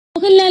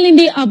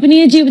മോഹൻലാലിന്റെ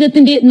അഭിനയ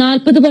ജീവിതത്തിന്റെ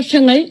 40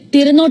 വർഷങ്ങൾ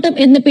തിരനോട്ടം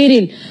എന്ന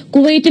പേരിൽ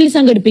കുവൈറ്റിൽ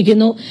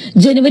സംഘടിപ്പിക്കുന്നു.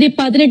 ജനുവരി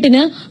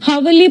 18-ന്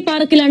ഹവലി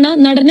പാർക്കിലാണ്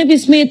നടന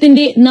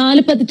വിസ്മയത്തിന്റെ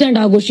 4 പതിറ്റാണ്ട്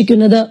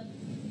ആഘോഷിക്കുന്നത്.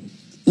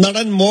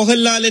 നടൻ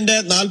മോഹൻലാലിന്റെ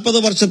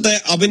 40 വർഷത്തെ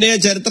അഭിനയ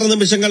ചരിത്ര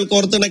നിമിഷങ്ങൾ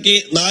കോർത്തിണക്കി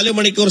 4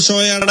 മണിക്കൂർ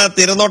ഷോയാണ്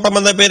തിരനോട്ടം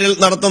എന്ന പേരിൽ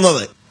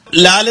നടത്തുന്നത്.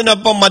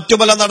 ലാലിനൊപ്പം മറ്റു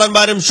പല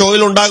നടന്മാരും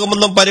ഷോയിൽ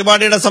ഉണ്ടാകുമെന്നും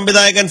പരിപാടിയുടെ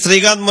സംവിധായകൻ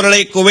ശ്രീകാന്ത്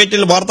മുരളി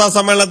കുവൈറ്റിൽ വാർത്താ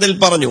സമ്മേളനത്തിൽ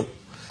പറഞ്ഞു.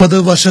 10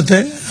 വർഷത്തെ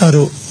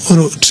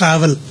ഒരു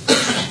ട്രാവൽ,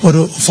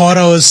 ഒരു 4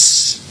 hours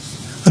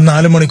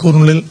 4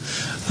 മണിക്കൂറിനുള്ളിൽ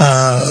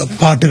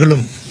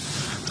പാട്ടുകളും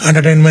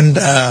എന്റർടൈൻമെന്റ്,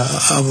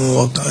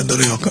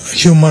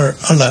 ഹ്യൂമർ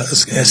ഉള്ള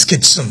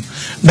സ്കിറ്റ്സും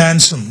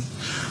ഡാൻസും,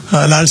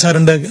 ലാൽ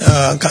സാറിന്റെ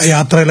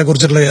യാത്രകളെ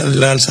കുറിച്ചുള്ള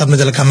ലാൽ സാറിന്റെ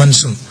ചില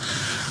കമന്റ്സും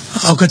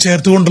ഒക്കെ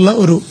ചേർത്തുകൊണ്ടുള്ള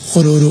ഒരു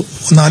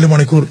 4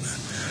 മണിക്കൂർ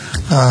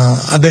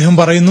അദ്ദേഹം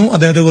പറയുന്നു,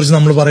 അദ്ദേഹത്തെ കുറിച്ച്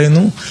നമ്മൾ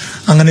പറയുന്നു.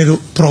 അങ്ങനെയൊരു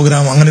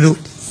പ്രോഗ്രാം, അങ്ങനെയൊരു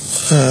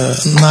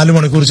 4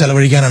 മണിക്കൂർ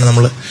ചെലവഴിക്കാനാണ്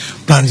നമ്മൾ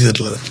പ്ലാൻ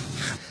ചെയ്തിട്ടുള്ളത്.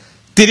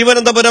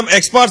 തിരുവനന്തപുരം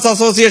എക്സ്പേർട്സ്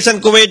അസോസിയേഷൻ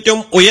കുവൈറ്റും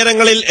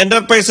ഉയരങ്ങളിൽ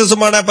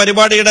എന്റർപ്രൈസസുമാണ്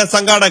പരിപാടിയുടെ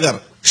സംഘാടകർ.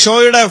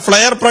 ഷോയുടെ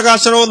ഫ്ലയർ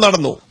പ്രകാശനവും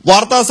നടന്നു.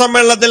 വാർത്താ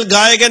സമ്മേളനത്തിൽ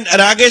ഗായകൻ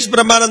രാകേഷ്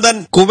ബ്രഹ്മാനന്ദൻ,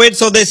 കുവൈറ്റ്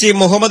സ്വദേശി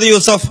Muhammad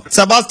Yusuf,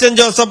 Sebastian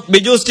Joseph,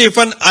 Biju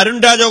Stephen, Arun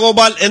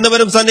Rajagopal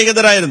എന്നിവരും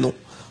സന്നിഹിതരായിരുന്നു.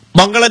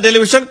 മംഗളം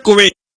ടെലിവിഷൻ, കുവൈറ്റ്.